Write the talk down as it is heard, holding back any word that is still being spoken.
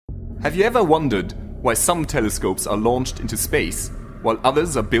Have you ever wondered why some telescopes are launched into space while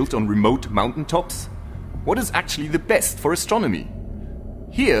others are built on remote mountaintops? What is actually the best for astronomy?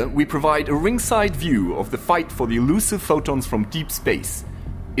 Here we provide a ringside view of the fight for the elusive photons from deep space.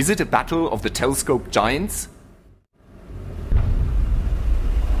 Is it a battle of the telescope giants?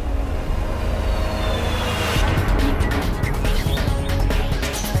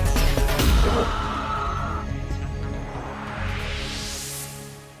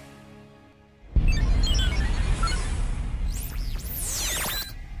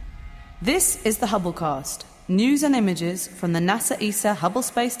 This is the Hubblecast, news and images from the NASA ESA Hubble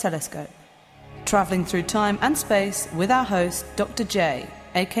Space Telescope. Travelling through time and space with our host, Dr. J,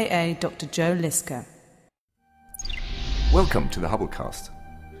 aka Dr. Joe Liska. Welcome to the Hubblecast.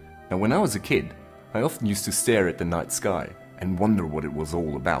 Now, when I was a kid, I often used to stare at the night sky and wonder what it was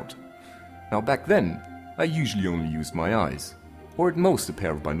all about. Now, back then, I usually only used my eyes, or at most a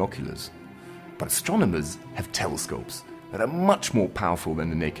pair of binoculars. But astronomers have telescopes that are much more powerful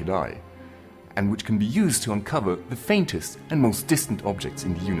than the naked eye, and which can be used to uncover the faintest and most distant objects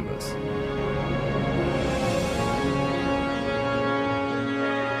in the universe.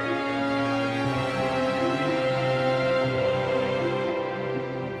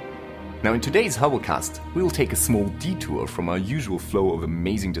 Now, in today's Hubblecast, we will take a small detour from our usual flow of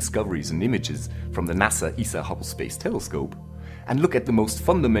amazing discoveries and images from the NASA ESA Hubble Space Telescope and look at the most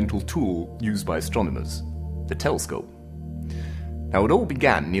fundamental tool used by astronomers, the telescope. Now, it all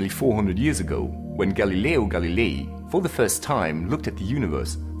began nearly 400 years ago when Galileo Galilei, for the first time, looked at the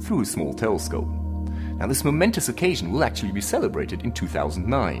universe through a small telescope. Now, this momentous occasion will actually be celebrated in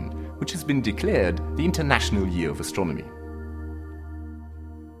 2009, which has been declared the International Year of Astronomy.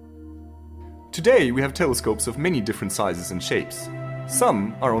 Today, we have telescopes of many different sizes and shapes.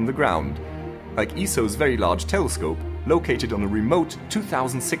 Some are on the ground, like ESO's Very Large Telescope, located on a remote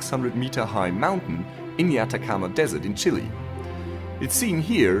 2,600-meter-high mountain in the Atacama Desert in Chile. It's seen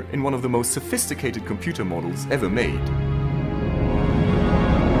here in one of the most sophisticated computer models ever made.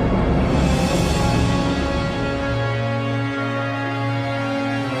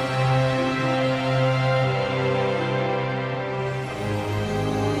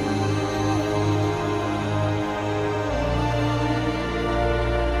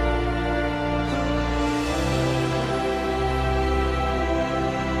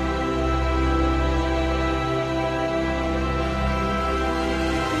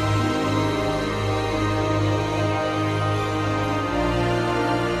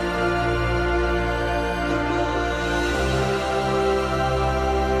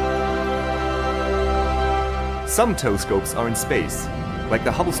 Some telescopes are in space, like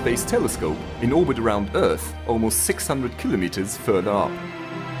the Hubble Space Telescope in orbit around Earth almost 600 kilometers further up.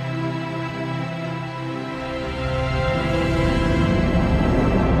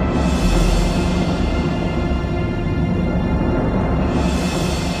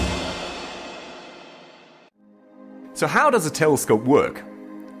 So how does a telescope work?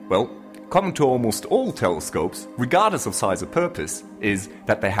 Well, common to almost all telescopes, regardless of size or purpose, is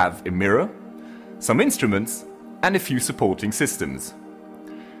that they have a mirror, some instruments, and a few supporting systems.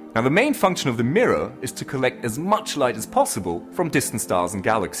 Now, the main function of the mirror is to collect as much light as possible from distant stars and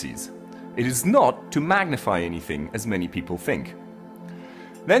galaxies. It is not to magnify anything, as many people think.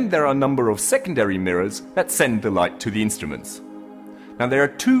 Then there are a number of secondary mirrors that send the light to the instruments. Now, there are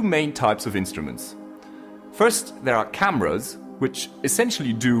two main types of instruments. First, there are cameras, which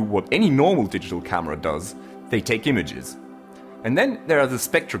essentially do what any normal digital camera does. They take images. And then there are the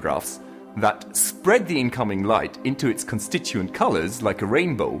spectrographs, that spread the incoming light into its constituent colors like a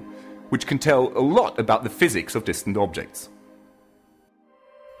rainbow, which can tell a lot about the physics of distant objects.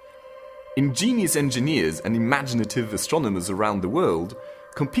 Ingenious engineers and imaginative astronomers around the world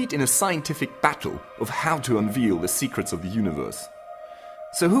compete in a scientific battle of how to unveil the secrets of the universe.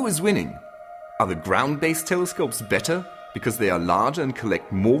 So who is winning? Are the ground-based telescopes better because they are larger and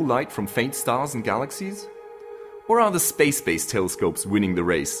collect more light from faint stars and galaxies? Or are the space-based telescopes winning the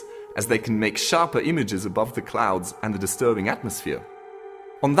race, as they can make sharper images above the clouds and the disturbing atmosphere?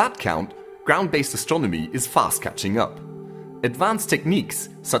 On that count, ground-based astronomy is fast catching up. Advanced techniques,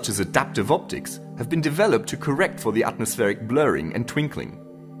 such as adaptive optics, have been developed to correct for the atmospheric blurring and twinkling.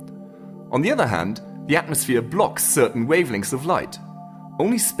 On the other hand, the atmosphere blocks certain wavelengths of light.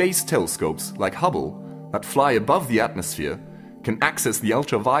 Only space telescopes, like Hubble, that fly above the atmosphere, can access the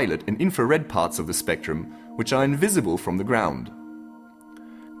ultraviolet and infrared parts of the spectrum, which are invisible from the ground.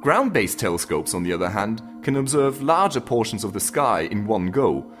 Ground-based telescopes, on the other hand, can observe larger portions of the sky in one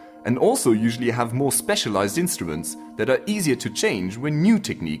go, and also usually have more specialized instruments that are easier to change when new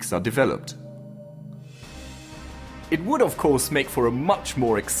techniques are developed. It would of course make for a much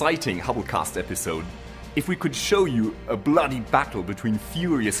more exciting Hubblecast episode if we could show you a bloody battle between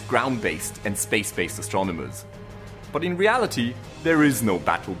furious ground-based and space-based astronomers. But in reality, there is no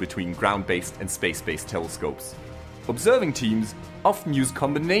battle between ground-based and space-based telescopes. Observing teams often use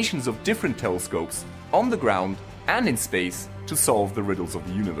combinations of different telescopes on the ground and in space to solve the riddles of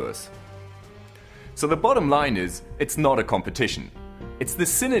the universe. So the bottom line is, it's not a competition. It's the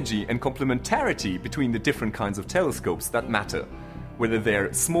synergy and complementarity between the different kinds of telescopes that matter, whether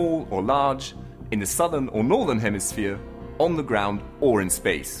they're small or large, in the southern or northern hemisphere, on the ground or in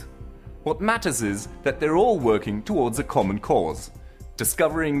space. What matters is that they're all working towards a common cause,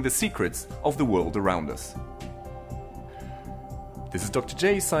 discovering the secrets of the world around us. This is Dr.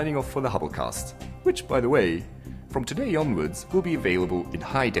 J signing off for the Hubblecast, which, by the way, from today onwards will be available in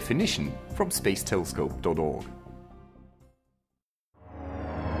high definition from spacetelescope.org.